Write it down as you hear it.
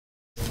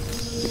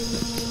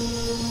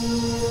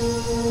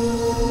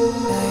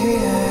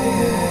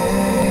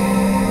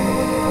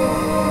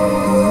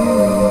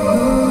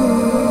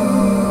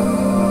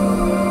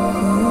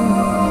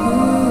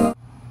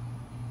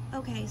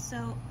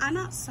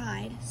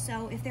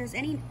So if there's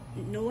any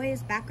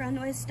noise, background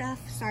noise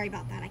stuff, sorry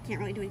about that. I can't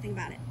really do anything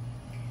about it.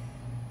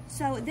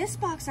 So this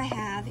box I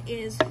have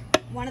is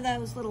one of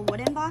those little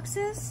wooden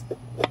boxes,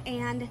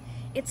 and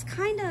it's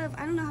kind of,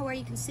 I don't know how well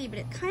you can see, but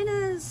it kind of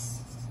is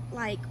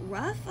like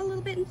rough a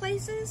little bit in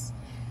places.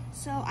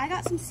 So I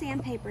got some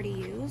sandpaper to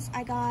use.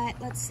 I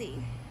got, let's see,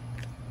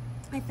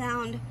 I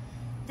found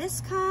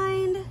this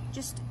kind,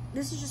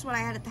 this is just what I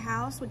had at the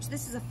house, which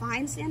this is a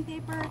fine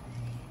sandpaper,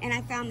 and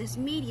I found this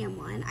medium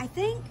one. I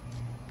think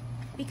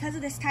because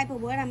of this type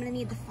of wood, I'm gonna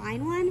need the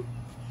fine one.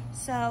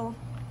 So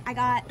I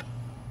got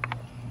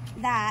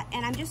that,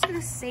 and I'm just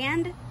gonna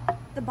sand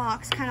the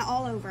box kind of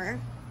all over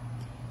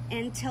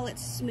until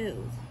it's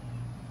smooth.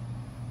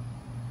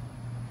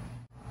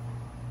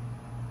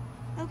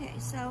 Okay,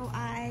 so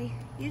I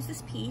used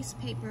this piece of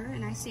paper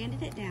and I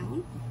sanded it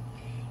down,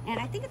 and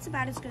I think it's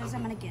about as good as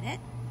I'm gonna get it.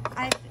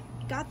 I've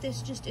got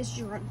this just as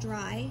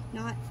dry,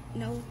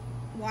 no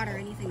water or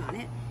anything on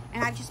it,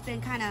 and I've just been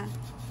kind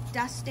of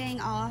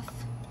dusting off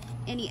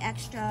any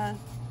extra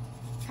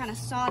kind of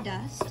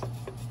sawdust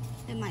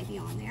that might be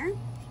on there.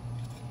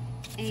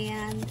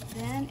 And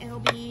then it'll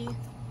be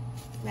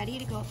ready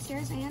to go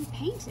upstairs and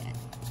paint it.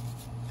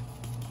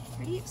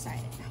 Pretty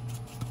excited.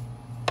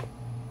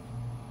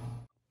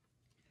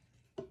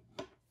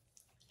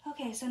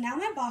 Okay, so now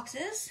my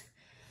boxes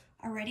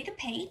are ready to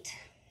paint,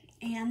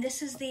 and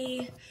this is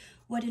the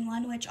wooden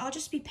one, which I'll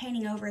just be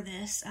painting over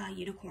this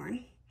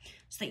unicorn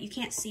so that you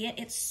can't see it.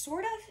 It's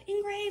sort of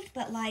engraved,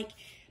 but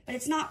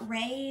it's not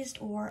raised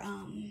or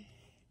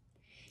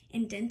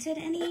indented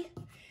any.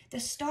 The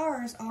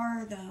stars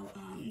are, though,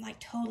 like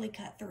totally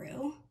cut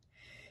through,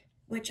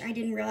 which I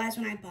didn't realize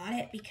when I bought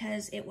it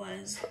because it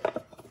was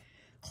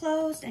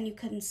closed and you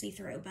couldn't see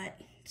through. But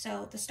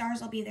so the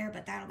stars will be there,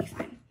 but that'll be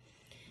fine.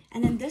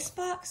 And then this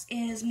box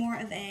is more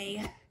of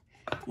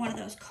one of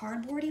those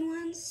cardboardy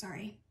ones.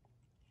 Sorry.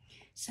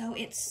 So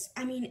it's,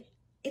 I mean,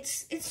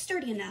 it's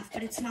sturdy enough,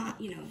 but it's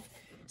not, you know,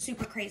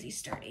 super crazy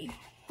sturdy.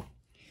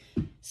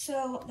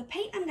 So the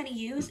paint I'm going to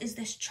use is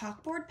this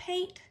chalkboard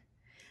paint.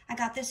 I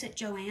got this at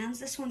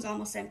Joann's. This one's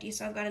almost empty,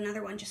 so I've got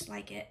another one just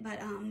like it. But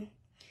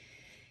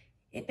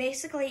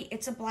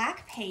it's a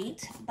black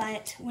paint,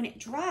 but when it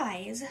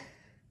dries,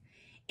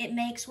 it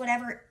makes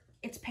whatever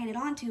it's painted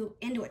onto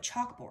into a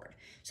chalkboard.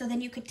 So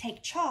then you could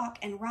take chalk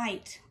and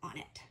write on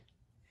it.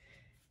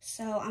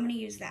 So I'm going to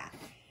use that.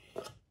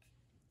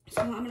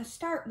 So I'm going to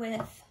start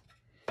with,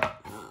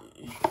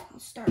 I'll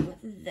start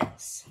with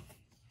this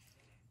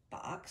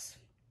box.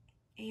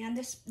 And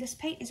this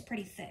paint is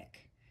pretty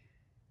thick.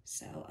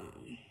 So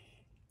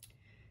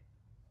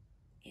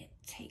it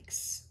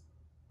takes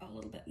a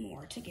little bit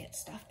more to get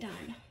stuff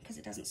done because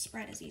it doesn't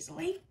spread as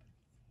easily.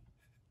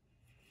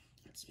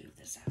 Let's move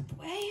this out of the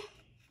way.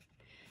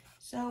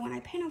 So when I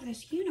paint over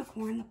this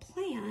unicorn, the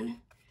plan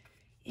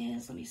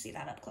is, let me see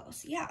that up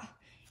close. Yeah,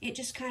 it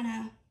just kind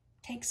of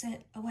takes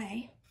it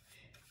away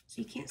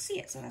so you can't see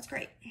it. So that's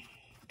great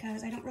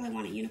because I don't really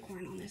want a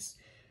unicorn on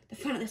the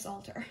front of this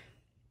altar.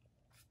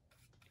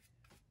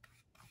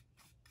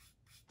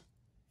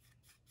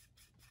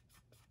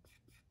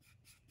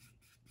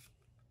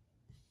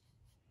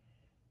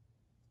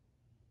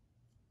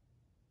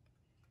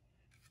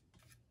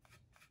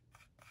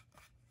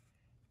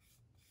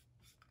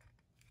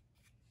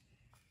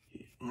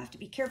 I'll have to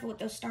be careful with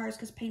those stars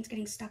because paint's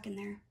getting stuck in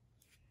there.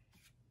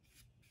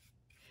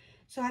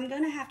 So I'm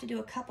going to have to do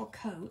a couple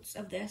coats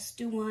of this.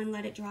 Do one,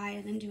 let it dry,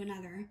 and then do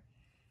another.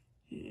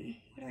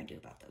 What do I do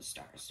about those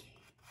stars?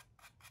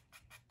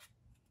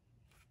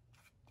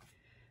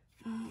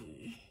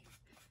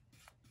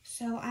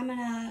 So I'm going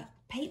to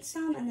paint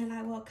some, and then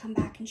I will come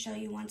back and show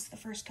you once the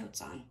first coat's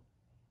on.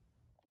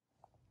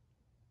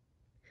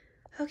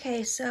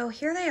 Okay, so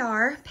here they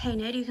are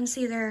painted. You can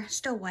see they're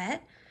still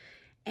wet.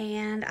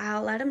 And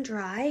I'll let them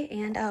dry.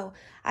 And oh,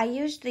 I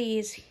used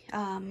these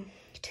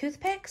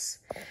toothpicks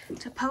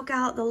to poke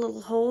out the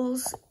little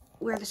holes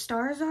where the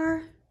stars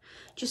are.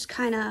 Just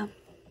kind of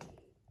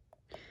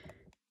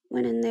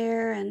went in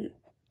there and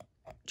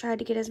tried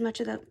to get as much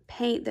of the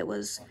paint that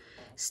was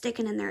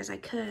sticking in there as I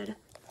could.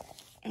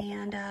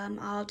 And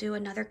I'll do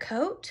another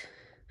coat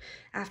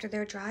after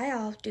they're dry.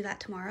 I'll do that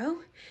tomorrow.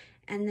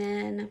 And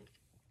then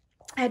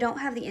I don't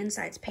have the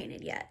insides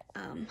painted yet.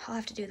 I'll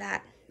have to do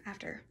that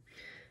after.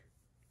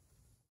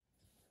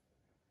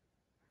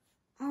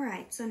 All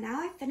right, so now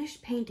I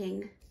finished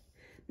painting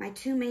my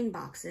two main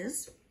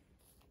boxes.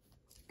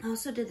 I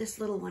also did this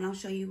little one. I'll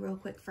show you real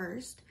quick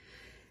first.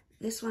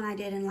 This one I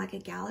did in like a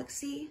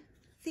galaxy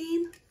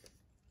theme.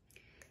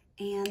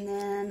 And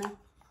then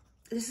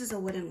this is a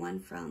wooden one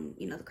from,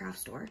 you know, the craft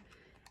store.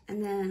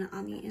 And then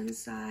on the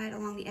inside,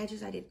 along the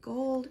edges, I did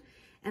gold.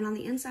 And on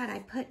the inside, I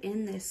put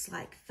in this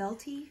like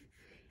felty.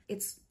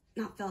 It's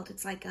not felt,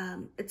 it's like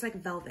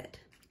velvet.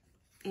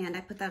 And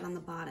I put that on the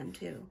bottom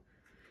too,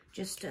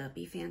 just to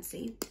be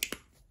fancy.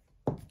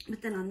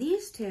 But then on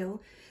these two,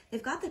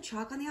 they've got the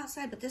chalk on the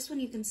outside, but this one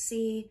you can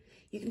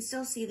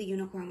still see the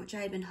unicorn, which I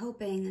had been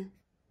hoping,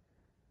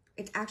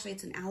 it's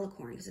an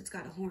alicorn because it's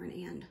got a horn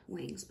and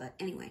wings, but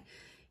anyway,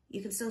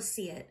 you can still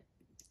see it.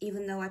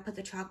 even though I put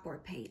the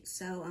chalkboard paint.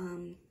 So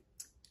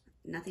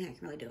nothing I can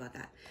really do about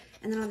that.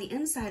 And then on the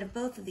inside of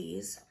both of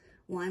these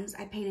ones,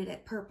 I painted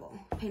it purple,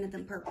 painted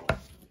them purple.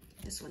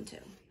 This one too.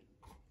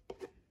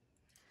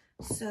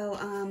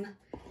 So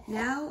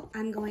now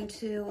I'm going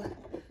to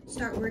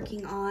start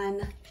working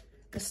on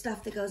the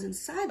stuff that goes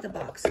inside the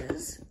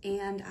boxes,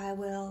 and I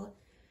will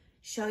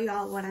show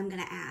y'all what I'm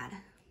gonna add.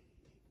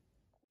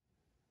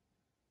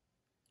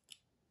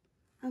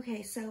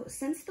 Okay, so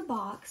since the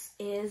box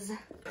is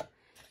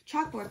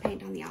chalkboard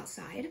paint on the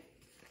outside,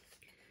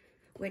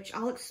 which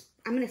I'm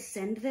gonna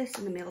send this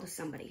in the mail to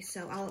somebody,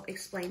 so I'll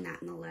explain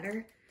that in the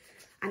letter.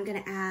 I'm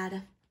gonna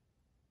add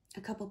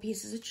a couple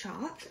pieces of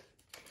chalk.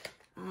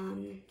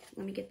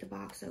 Let me get the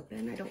box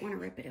open. I don't wanna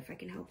rip it if I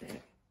can help it.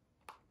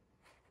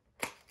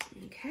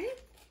 Okay.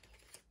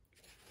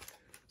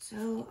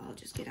 So I'll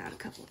just get out a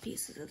couple of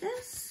pieces of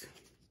this.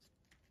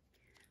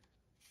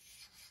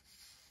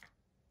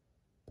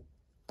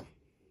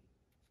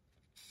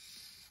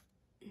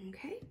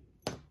 Okay.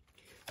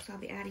 So I'll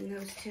be adding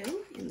those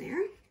two in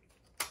there,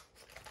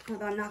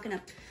 although I'm not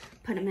gonna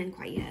put them in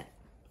quite yet.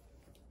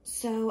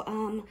 So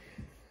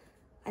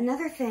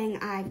another thing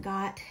I've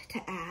got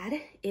to add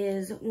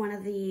is one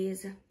of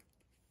these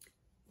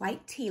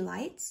white tea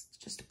lights,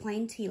 just a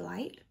plain tea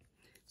light.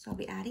 So I'll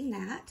be adding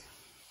that.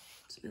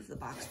 Let's move the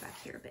box back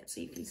here a bit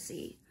so you can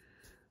see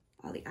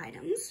all the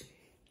items.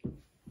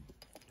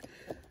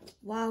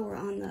 While we're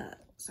on the,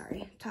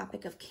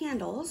 topic of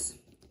candles,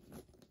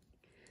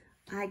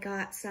 I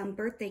got some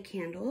birthday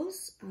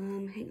candles.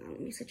 Hang on,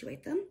 let me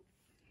situate them.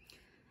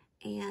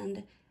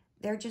 And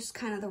they're just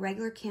kind of the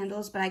regular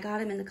candles, but I got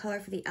them in the color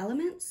for the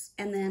elements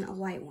and then a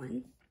white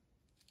one.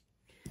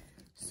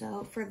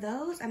 So for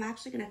those, I'm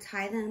actually gonna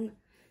tie them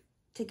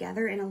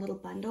together in a little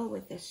bundle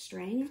with this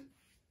string.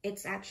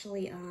 It's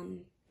actually,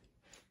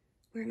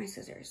 where are my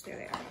scissors? There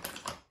they are.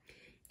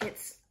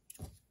 It's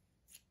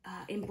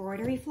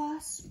embroidery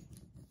floss.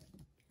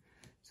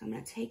 So I'm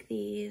gonna take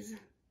these,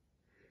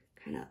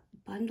 kind of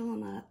bundle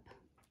them up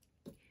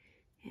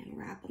and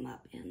wrap them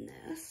up in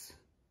this.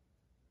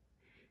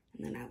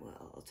 And then I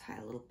will tie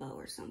a little bow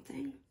or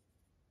something.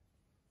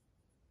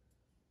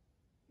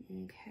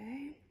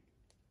 Okay.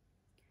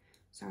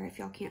 Sorry if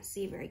y'all can't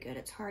see very good.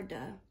 It's hard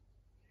to,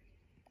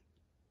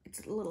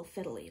 it's a little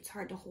fiddly. It's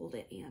hard to hold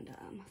it and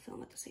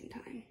film at the same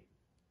time.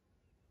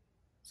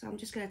 So I'm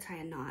just gonna tie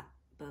a knot.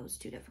 Bow's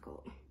too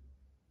difficult.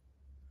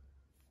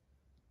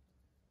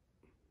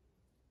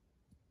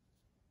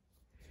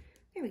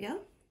 There we go.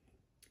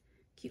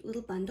 Cute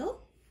little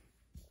bundle.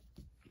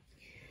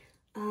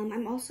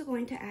 I'm also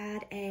going to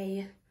add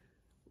a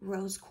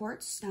rose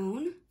quartz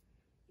stone.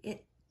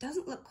 It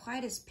doesn't look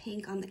quite as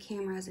pink on the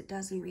camera as it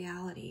does in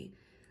reality.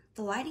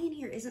 The lighting in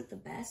here isn't the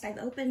best. I've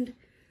opened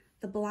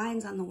the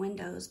blinds on the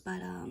windows,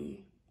 but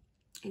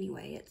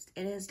anyway,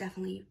 it is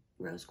definitely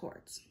rose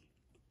quartz.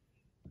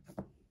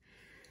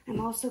 I'm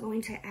also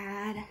going to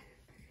add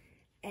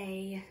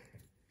a,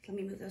 let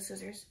me move those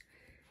scissors,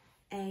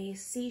 a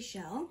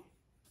seashell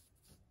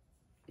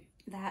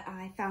that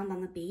I found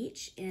on the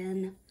beach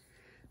in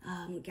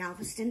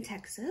Galveston,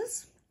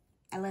 Texas.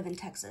 I live in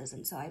Texas,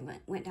 and so I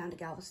went down to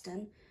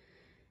Galveston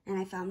and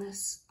I found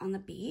this on the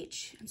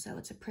beach. And so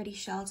it's a pretty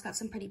shell. It's got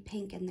some pretty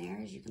pink in there,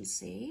 as you can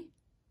see.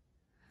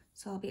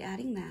 So I'll be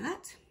adding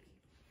that.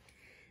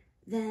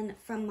 Then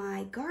from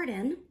my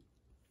garden,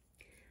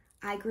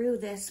 I grew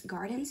this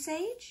garden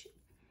sage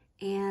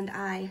and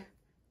I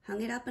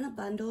hung it up in a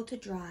bundle to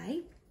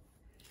dry.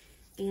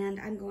 And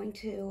I'm going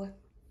to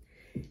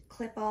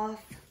clip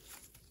off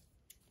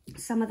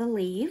some of the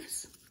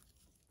leaves.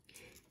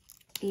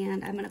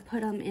 And I'm gonna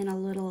put them in a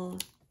little,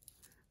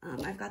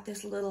 I've got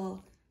this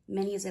little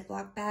mini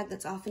Ziploc bag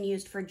that's often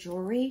used for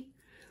jewelry,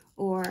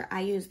 or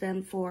I use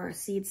them for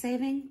seed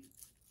saving,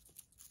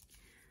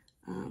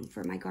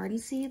 for my garden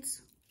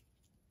seeds.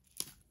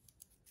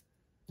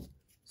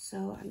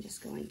 So I'm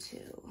just going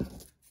to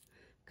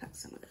cut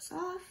some of this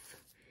off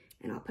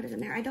and I'll put it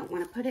in there. I don't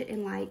wanna put it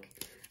in like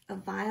a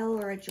vial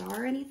or a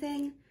jar or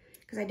anything,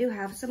 because I do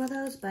have some of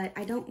those, but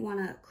I don't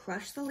wanna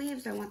crush the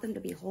leaves. I want them to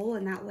be whole,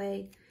 and that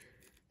way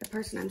the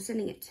person I'm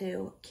sending it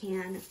to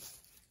can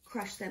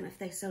crush them if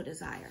they so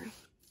desire.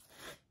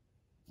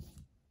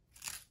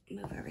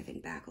 Move everything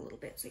back a little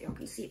bit so y'all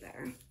can see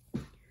better.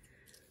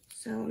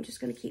 So I'm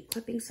just gonna keep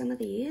clipping some of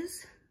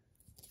these.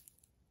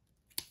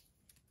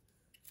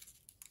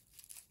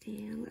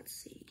 And let's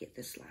see, get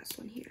this last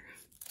one here.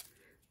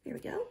 There we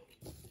go.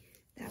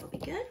 That'll be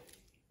good.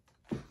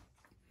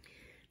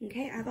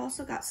 Okay, I've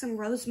also got some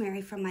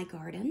rosemary from my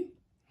garden.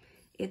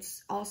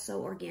 It's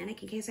also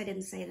organic, in case I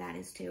didn't say that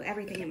is too.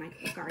 Everything in my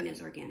garden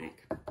is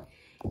organic.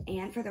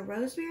 And for the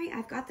rosemary,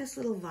 I've got this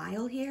little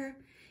vial here.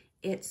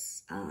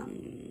 It's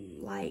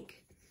the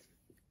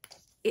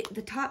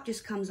top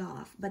just comes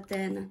off, but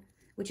then,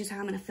 which is how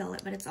I'm gonna fill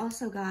it, but it's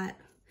also got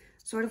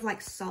sort of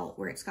like salt,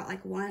 where it's got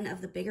like one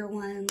of the bigger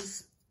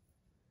ones.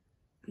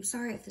 I'm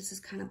sorry if this is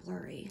kind of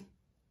blurry.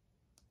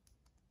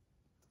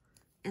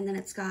 And then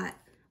it's got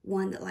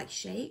one that like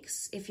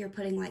shakes if you're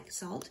putting like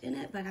salt in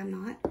it, but I'm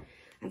not.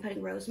 I'm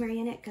putting rosemary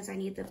in it because I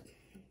need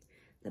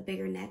the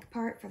bigger neck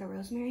part for the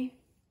rosemary.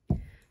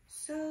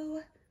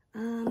 So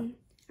I'm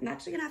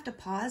actually gonna have to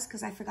pause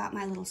because I forgot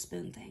my little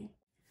spoon thing.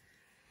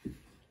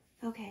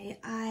 Okay,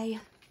 I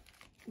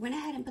went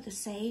ahead and put the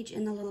sage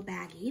in the little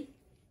baggie.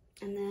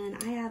 And then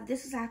I have,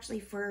 this is actually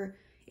for,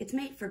 it's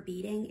made for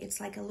beading. It's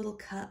like a little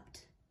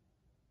cupped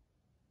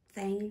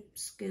thing,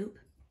 scoop.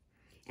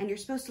 And you're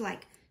supposed to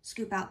like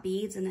scoop out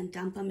beads and then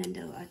dump them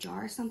into a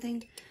jar or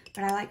something.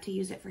 But I like to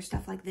use it for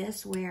stuff like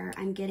this where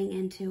I'm getting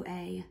into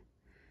a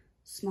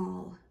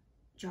small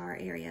jar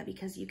area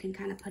because you can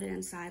kind of put it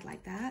inside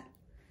like that.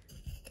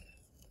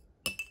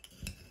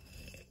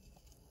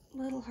 A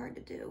little hard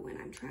to do when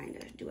I'm trying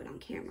to do it on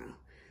camera.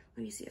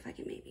 Let me see if I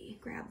can maybe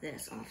grab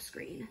this off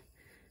screen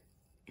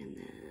and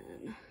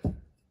then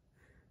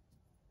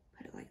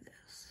put it like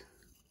this.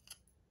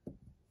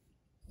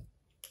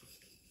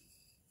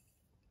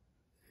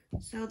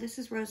 So this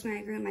is rosemary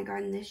I grew in my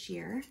garden this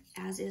year,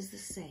 as is the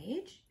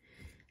sage.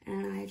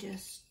 And I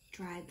just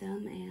dried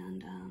them,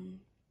 and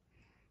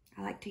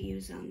I like to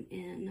use them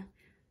in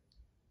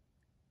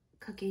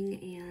cooking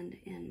and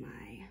in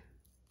my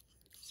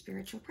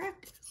spiritual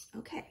practice.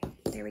 Okay,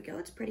 there we go.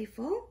 It's pretty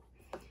full.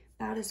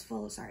 About as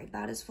full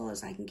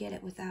as I can get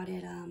it without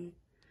it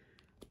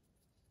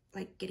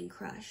like getting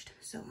crushed.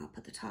 So I'll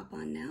put the top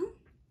on now.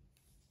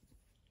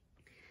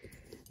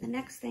 The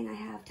next thing I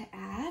have to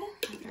add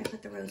after I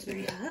put the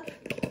rosemary up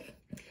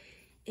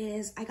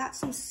is I got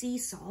some sea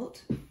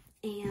salt,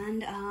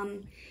 and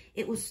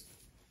it was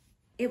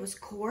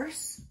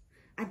coarse.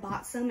 I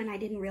bought some and I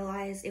didn't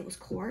realize it was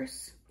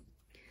coarse.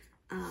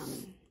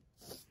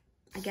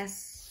 I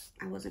guess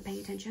I wasn't paying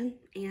attention,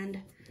 and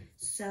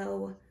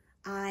so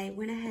I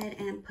went ahead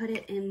and put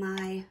it in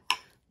my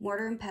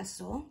mortar and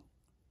pestle,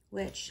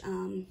 which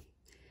a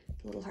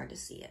little hard to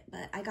see it,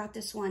 but I got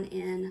this one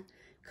in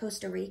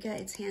Costa Rica.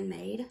 It's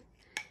handmade,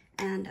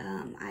 and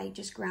I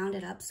just ground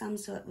it up some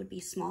so it would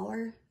be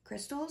smaller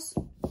crystals.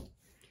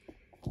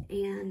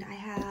 And I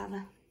have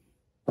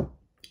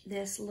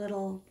this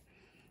little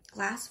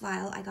glass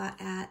vial I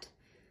got at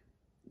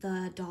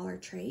the Dollar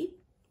Tree,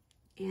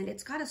 and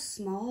it's got a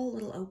small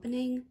little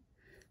opening.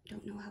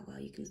 Don't know how well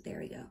you can, there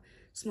we go.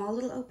 Small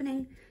little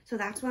opening. So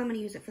that's why I'm gonna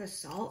use it for the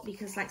salt,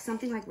 because like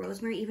something like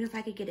rosemary, even if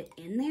I could get it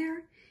in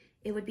there,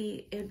 it would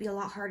be a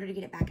lot harder to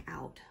get it back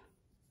out.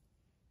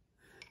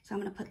 So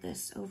I'm gonna put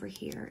this over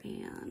here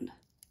and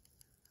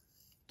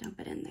dump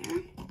it in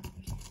there.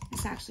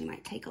 This actually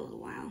might take a little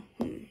while.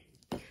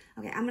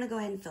 Okay, I'm gonna go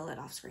ahead and fill it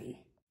off screen.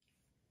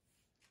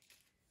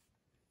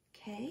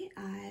 Okay,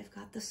 I've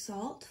got the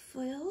salt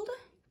filled.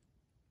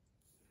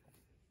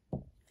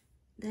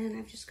 Then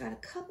I've just got a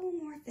couple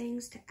more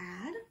things to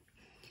add.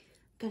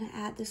 I'm gonna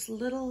add this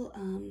little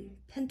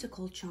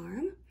pentacle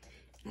charm.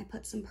 And I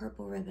put some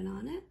purple ribbon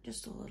on it,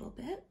 just a little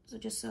bit,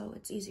 so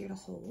it's easier to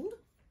hold.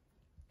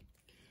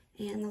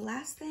 And the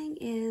last thing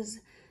is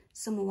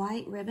some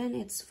white ribbon.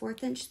 It's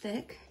 1/4 inch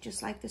thick,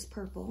 just like this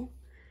purple,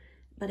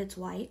 but it's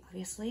white,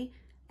 obviously.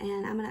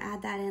 And I'm gonna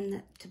add that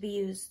in to be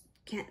used,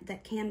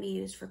 that can be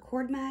used for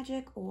cord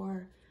magic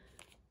or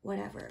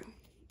whatever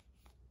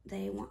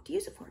they want to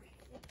use it for.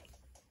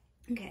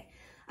 Okay,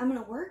 I'm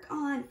gonna work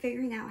on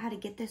figuring out how to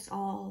get this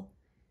all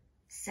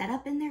set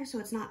up in there so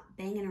it's not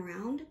banging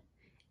around.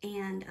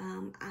 And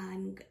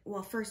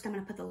well, first I'm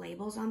gonna put the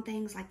labels on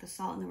things like the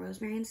salt and the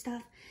rosemary and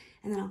stuff,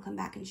 and then I'll come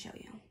back and show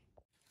you.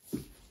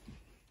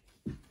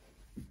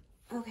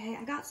 Okay,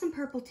 I got some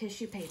purple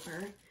tissue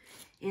paper,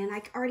 and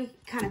I already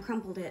kind of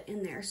crumpled it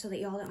in there so that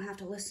y'all don't have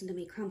to listen to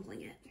me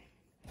crumpling it.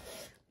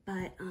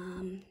 But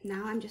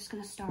now I'm just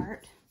gonna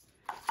start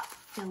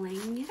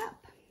filling it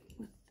up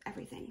with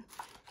everything.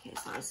 Okay,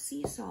 so the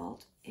sea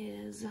salt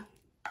is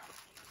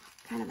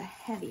kind of the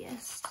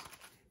heaviest.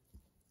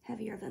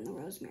 Heavier than the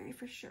rosemary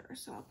for sure.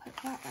 So I'll put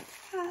that like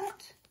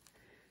that,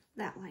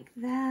 that like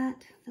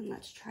that. Then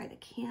let's try the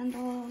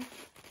candle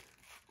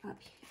up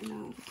here.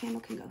 No, the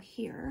candle can go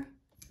here.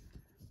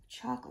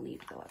 Chalk will need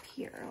to go up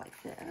here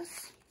like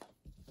this.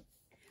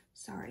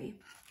 Sorry,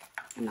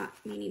 I'm not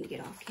meaning to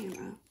get off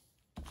camera.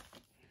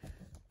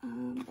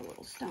 The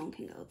little stone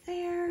can go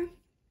there,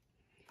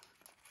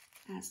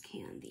 as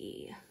can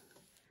the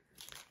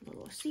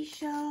little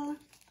seashell.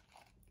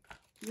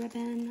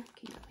 Ribbon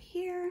can go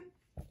here.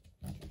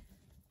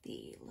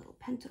 The little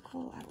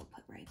pentacle I will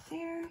put right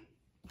there.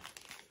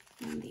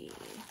 And the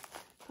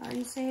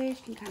garden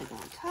sage can kind of go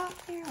on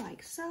top there,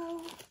 like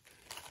so.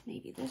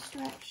 Maybe this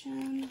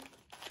direction.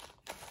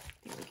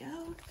 There we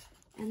go.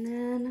 And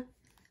then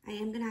I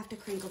am gonna have to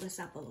crinkle this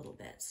up a little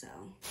bit, so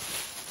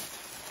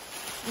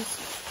this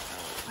way.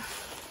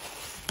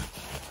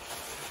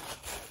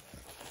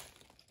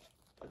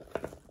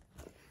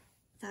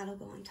 That'll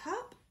go on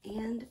top,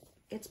 and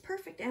it's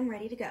perfect and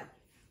ready to go.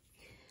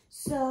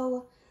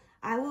 So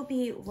I will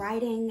be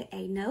writing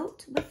a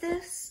note with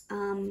this,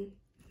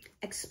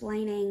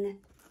 explaining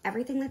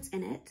everything that's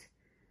in it,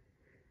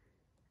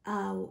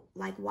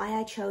 like why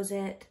I chose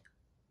it,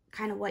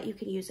 kind of what you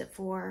can use it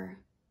for,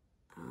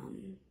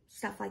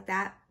 stuff like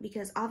that.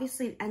 Because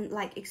obviously, and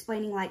like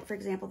explaining, like for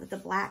example, that the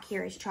black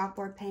here is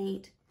chalkboard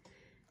paint,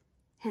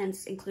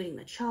 hence including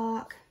the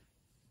chalk.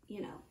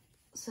 you know.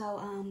 So,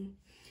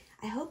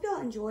 I hope y'all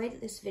enjoyed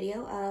this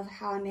video of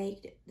how I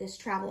made this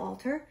travel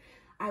altar.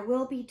 I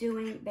will be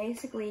doing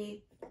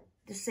basically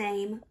the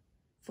same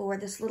for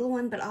this little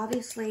one, but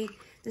obviously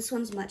this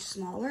one's much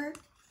smaller,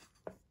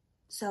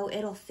 so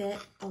it'll fit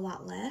a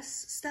lot less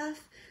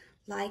stuff.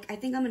 Like, I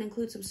think I'm gonna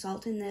include some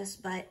salt in this,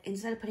 but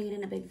instead of putting it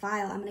in a big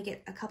vial, I'm gonna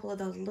get a couple of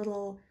those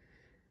little,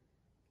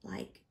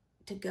 like,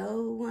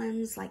 to-go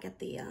ones, like at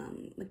the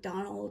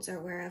McDonald's or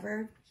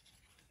wherever.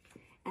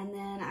 And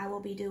then I will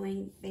be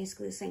doing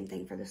basically the same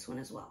thing for this one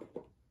as well,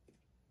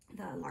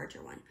 the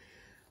larger one.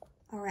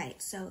 All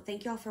right, so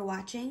thank you all for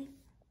watching.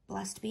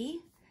 Blessed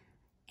be.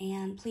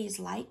 And please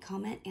like,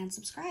 comment, and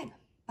subscribe.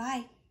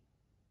 Bye.